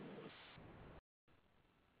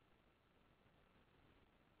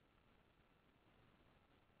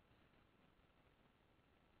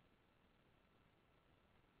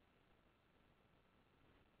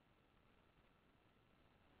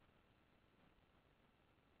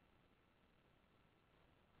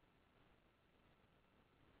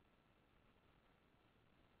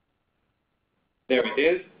 There it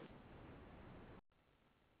is.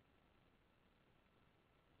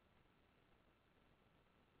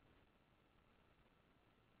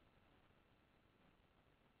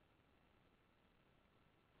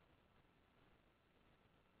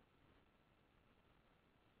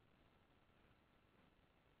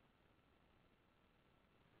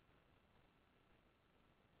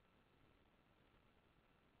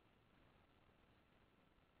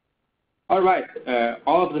 All right,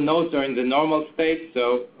 all of the nodes are in the normal state,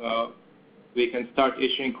 so we can start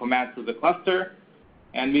issuing commands to the cluster.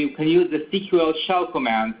 And we can use the CQL shell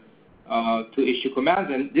command to issue commands,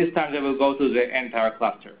 and this time they will go to the entire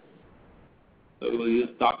cluster. So we will use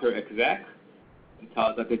Docker exec and tell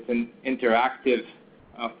us that it's an interactive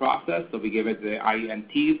process, so we give it the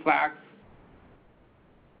INT flag.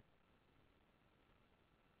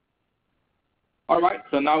 All right,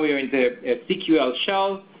 so now we are in the CQL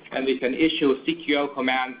shell, and we can issue CQL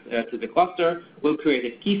commands to the cluster. We'll create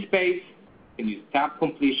a key space. You can use tab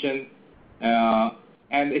completion.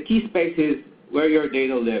 And a key space is where your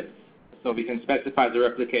data lives. So we can specify the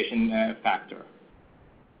replication factor.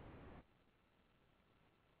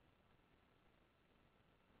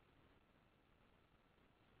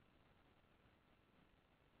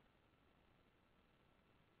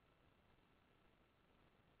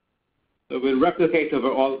 So we'll replicate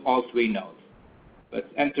over all three nodes. Let's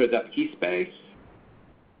enter that key space.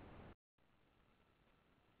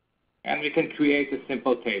 And we can create a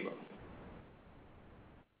simple table.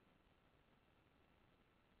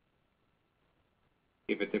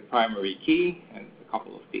 Give it the primary key and a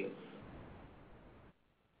couple of fields.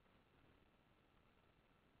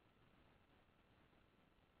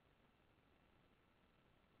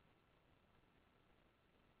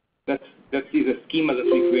 Let's see the schema that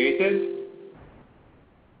we created.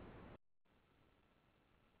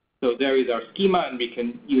 So there is our schema, and we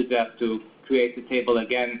can use that to create the table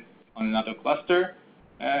again on another cluster.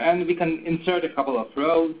 And we can insert a couple of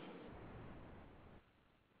rows.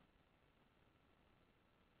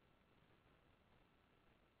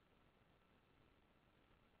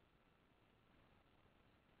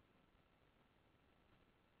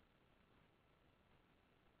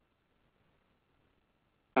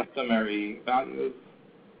 Customary values.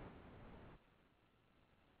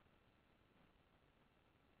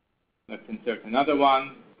 Let's insert another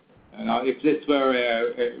one. Now, if this were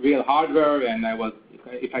a real hardware and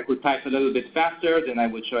if I could type a little bit faster, then I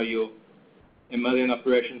would show you 1 million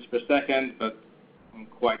operations per second, but I'm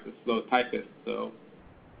quite a slow typist, so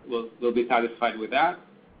we'll be satisfied with that.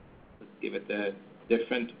 Let's give it a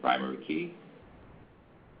different primary key.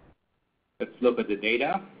 Let's look at the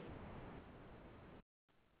data.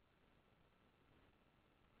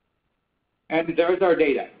 And there's our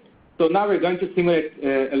data. So now we're going to simulate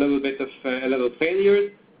a little bit of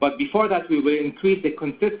failures, but before that we will increase the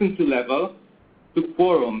consistency level to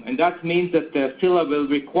quorum, and that means that Scylla will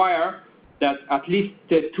require that at least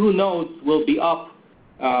 2 nodes will be up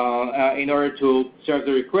in order to serve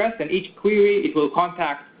the request, and each query it will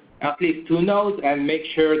contact at least 2 nodes and make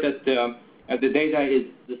sure that the data is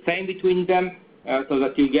the same between them so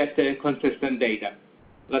that you get consistent data.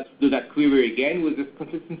 Let's do that query again with this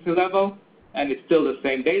consistency level, and it's still the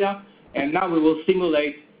same data. And now we will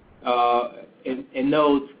simulate a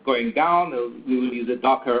node going down. We will use a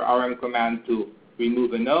Docker rm command to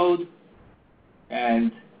remove a node.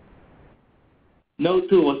 And node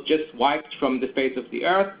 2 was just wiped from the face of the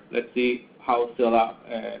earth. Let's see how Scylla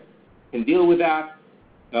can deal with that.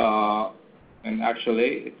 And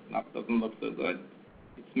actually, it doesn't look so good.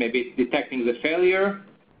 It's maybe detecting the failure.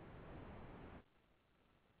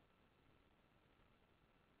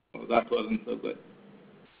 Oh, that wasn't so good.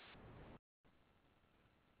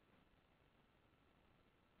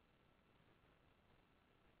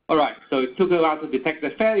 All right, so it took a while to detect the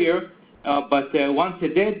failure, but once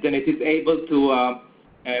it did, then it is able to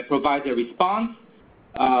provide a response.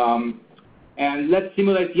 And let's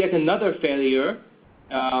simulate yet another failure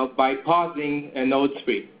by pausing node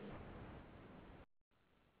 3.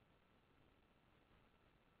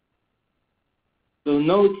 So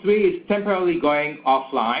node 3 is temporarily going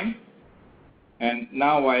offline, and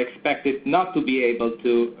now I expect it not to be able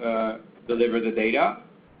to deliver the data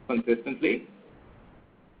consistently.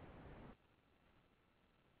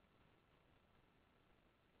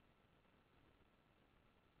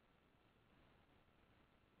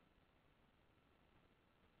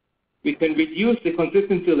 We can reduce the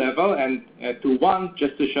consistency level and to 1,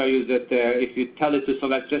 just to show you that if you tell it to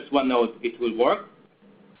select just 1 node, it will work.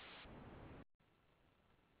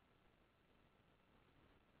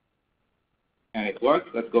 And it works.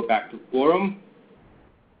 Let's go back to quorum.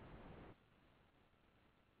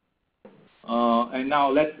 And now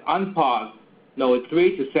let's unpause node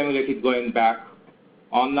 3 to simulate it going back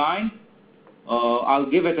online. I'll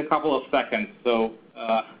give it a couple of seconds to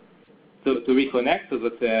reconnect so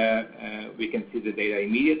that we can see the data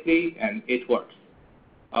immediately, and it works.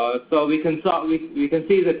 So we can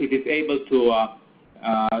see that it is able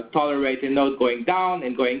to tolerate a node going down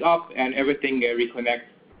and going up, and everything reconnects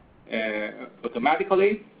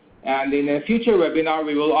automatically. And in a future webinar,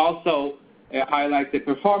 we will also highlight the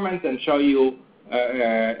performance and show you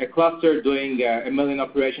a cluster doing 1 million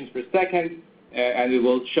operations per second, and we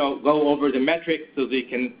will go over the metrics so that you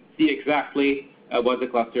can see exactly what the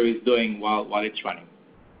cluster is doing while it's running.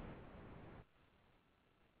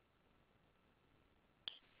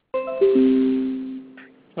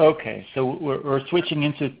 Okay, so we're switching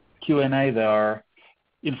into Q&A. There are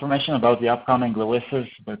information about the upcoming releases,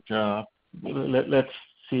 but let's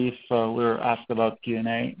see if we're asked about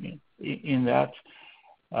Q&A in that.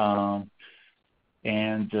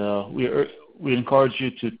 We encourage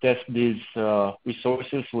you to test these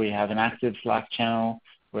resources. We have an active Slack channel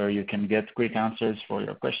where you can get quick answers for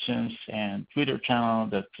your questions, and Twitter channel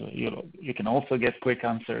that you can also get quick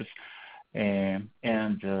answers, and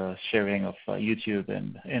sharing of YouTube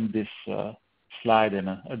and this slide and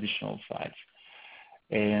additional slides.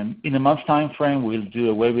 And in a month's time frame, we'll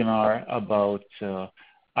do a webinar about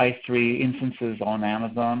i3 instances on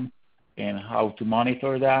Amazon and how to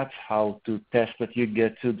monitor that, how to test that you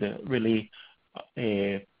get to the really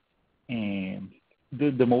the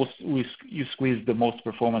most, you squeeze the most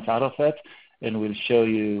performance out of it, and we'll show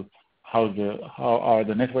you how are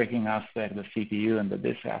the networking aspect, the CPU, and the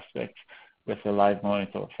disk aspect with a live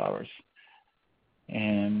monitor of ours.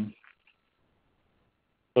 And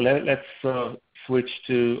so let's switch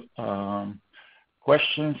to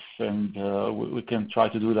questions, and we can try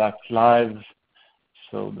to do that live.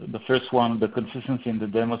 So the first one, the consistency in the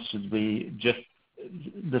demos should be just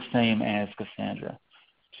the same as Cassandra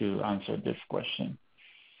to answer this question.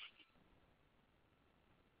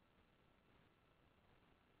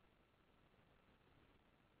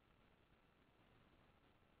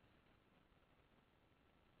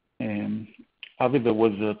 And Avi, there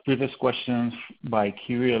was a previous question by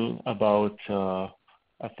Kirill about,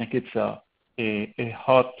 I think it's a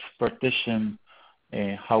hot partition,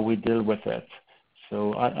 how we deal with it.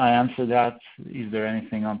 So I answered that. Is there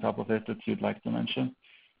anything on top of it that you'd like to mention?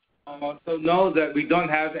 So no, that we don't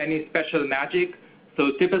have any special magic.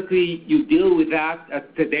 So typically you deal with that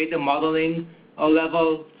at the data modeling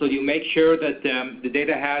level. So you make sure that the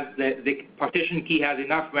data has, the partition key has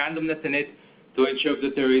enough randomness in it to ensure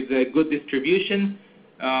that there is a good distribution,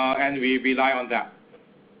 and we rely on that.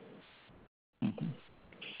 Mm-hmm.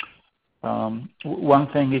 One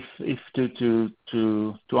thing is to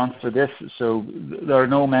answer this. So there are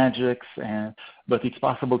no magics, but it's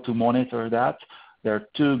possible to monitor that. There are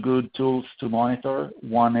two good tools to monitor.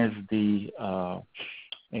 One is the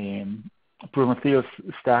Prometheus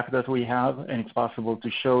stack that we have, and it's possible to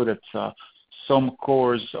show that some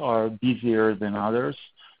cores are busier than others.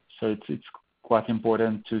 So it's quite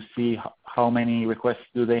important to see how many requests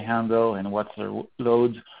do they handle and what's their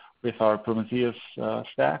load with our Prometheus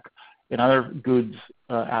stack. Another good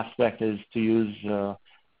aspect is to use the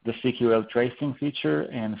CQL tracing feature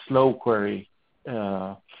and slow query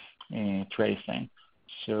tracing.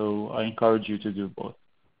 So I encourage you to do both.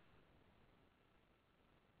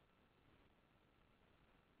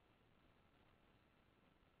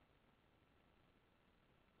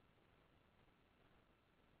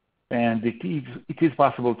 And it is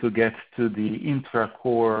possible to get to the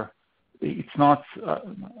intra-core. It's not,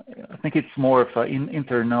 I think it's more of an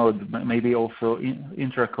internode, maybe also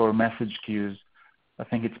intra-core message queues. I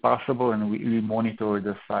think it's possible, and we monitor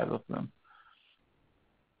the size of them.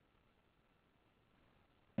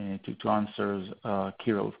 To answer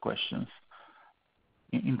Kirill's questions.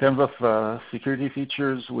 In terms of security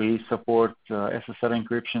features, we support SSL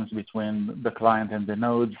encryptions between the client and the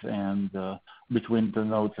nodes, and between the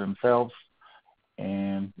nodes themselves.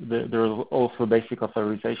 And there's also basic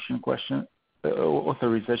authorization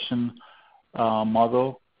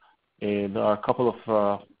model. There are a couple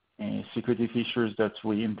of security features that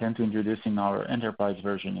we intend to introduce in our enterprise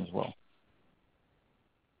version as well.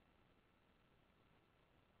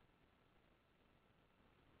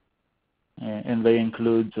 And they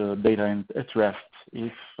include data at rest,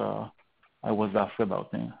 if I was asked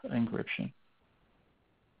about encryption.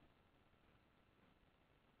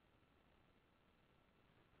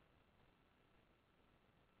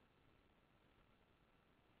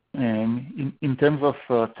 And in terms of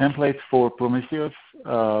templates for Prometheus,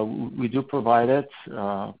 we do provide it.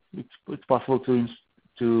 It's possible to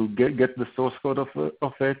get the source code of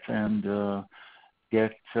it and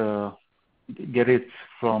get it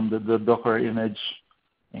from the Docker image,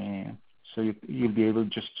 and so you'll be able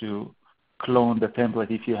just to clone the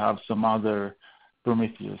template if you have some other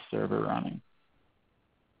Prometheus server running.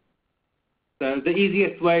 The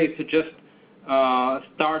easiest way is to just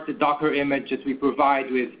start the Docker image that we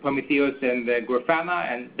provide with Prometheus and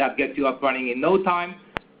Grafana, and that gets you up running in no time.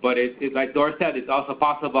 But like Dor said, it's also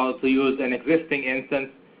possible to use an existing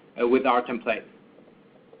instance with our template.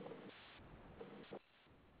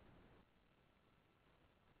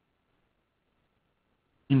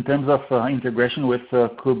 In terms of integration with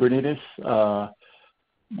Kubernetes,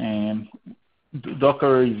 and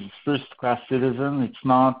Docker is first-class citizen. It's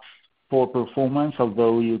not for performance,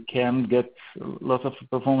 although you can get lots of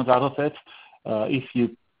performance out of it if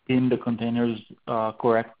you pin the containers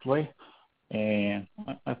correctly. And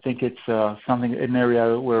I think it's an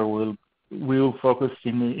area where we'll focus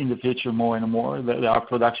in the future more and more. There are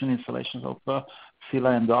production installations of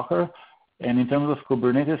Scylla and Docker. And in terms of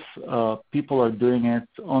Kubernetes, people are doing it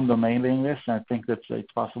on the mailing list. I think that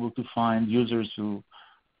it's possible to find users who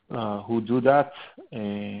do that.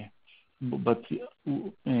 But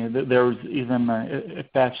there is even a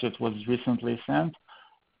patch that was recently sent.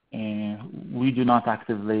 And we do not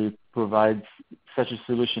actively provide such a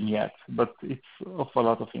solution yet, but it's of a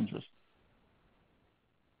lot of interest.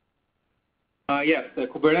 Yes, the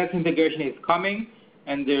Kubernetes integration is coming,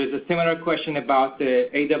 and there is a similar question about the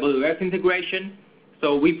AWS integration.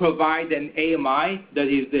 So we provide an AMI that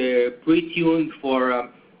is pre-tuned for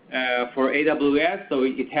AWS, so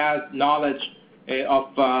it has knowledge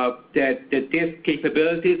of the disk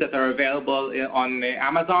capabilities that are available on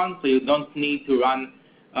Amazon, so you don't need to run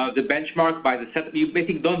the benchmark by the setup. You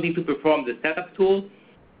basically don't need to perform the setup tool,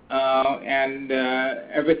 and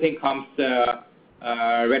everything comes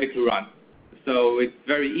ready to run. So it's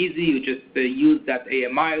very easy. You just use that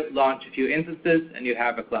AMI, launch a few instances, and you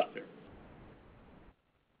have a cluster.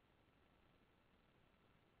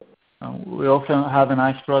 We also have a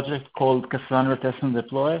nice project called Cassandra Test and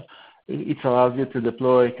Deploy. It allows you to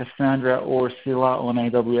deploy Cassandra or Scylla on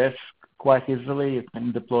AWS quite easily. You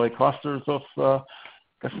can deploy clusters of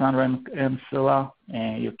Cassandra and Scylla,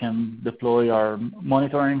 and you can deploy our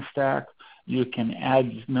monitoring stack. You can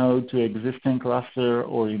add node to existing cluster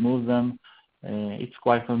or remove them. It's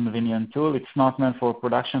quite a convenient tool. It's not meant for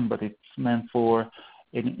production, but it's meant for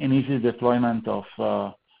an easy deployment of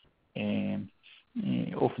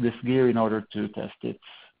this gear in order to test it.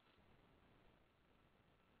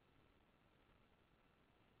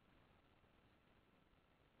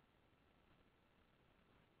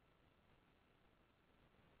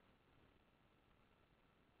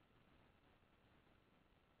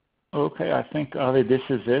 Okay, I think, Ali, this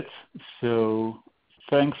is it. So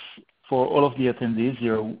thanks for all of the attendees.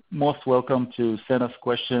 You're most welcome to send us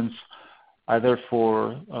questions either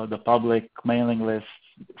for the public mailing list,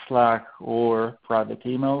 Slack, or private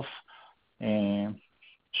emails. And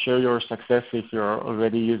share your success if you're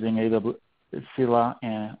already using Scylla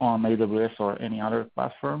on AWS or any other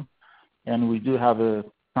platform. And we do have a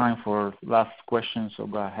time for last questions, so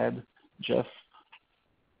go ahead, Jeff.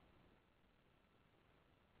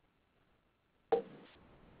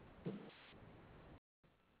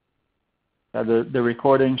 The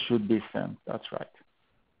recording should be sent. That's right.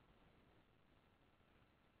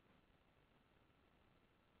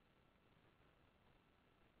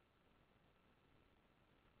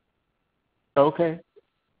 Okay.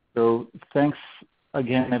 So thanks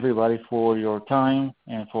again, everybody, for your time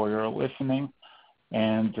and for your listening,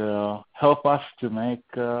 and help us to make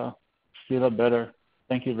Scylla better.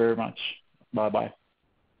 Thank you very much. Bye-bye.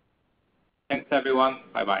 Thanks, everyone.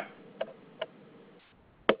 Bye-bye.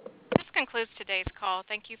 This concludes today's call.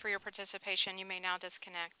 Thank you for your participation. You may now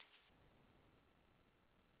disconnect.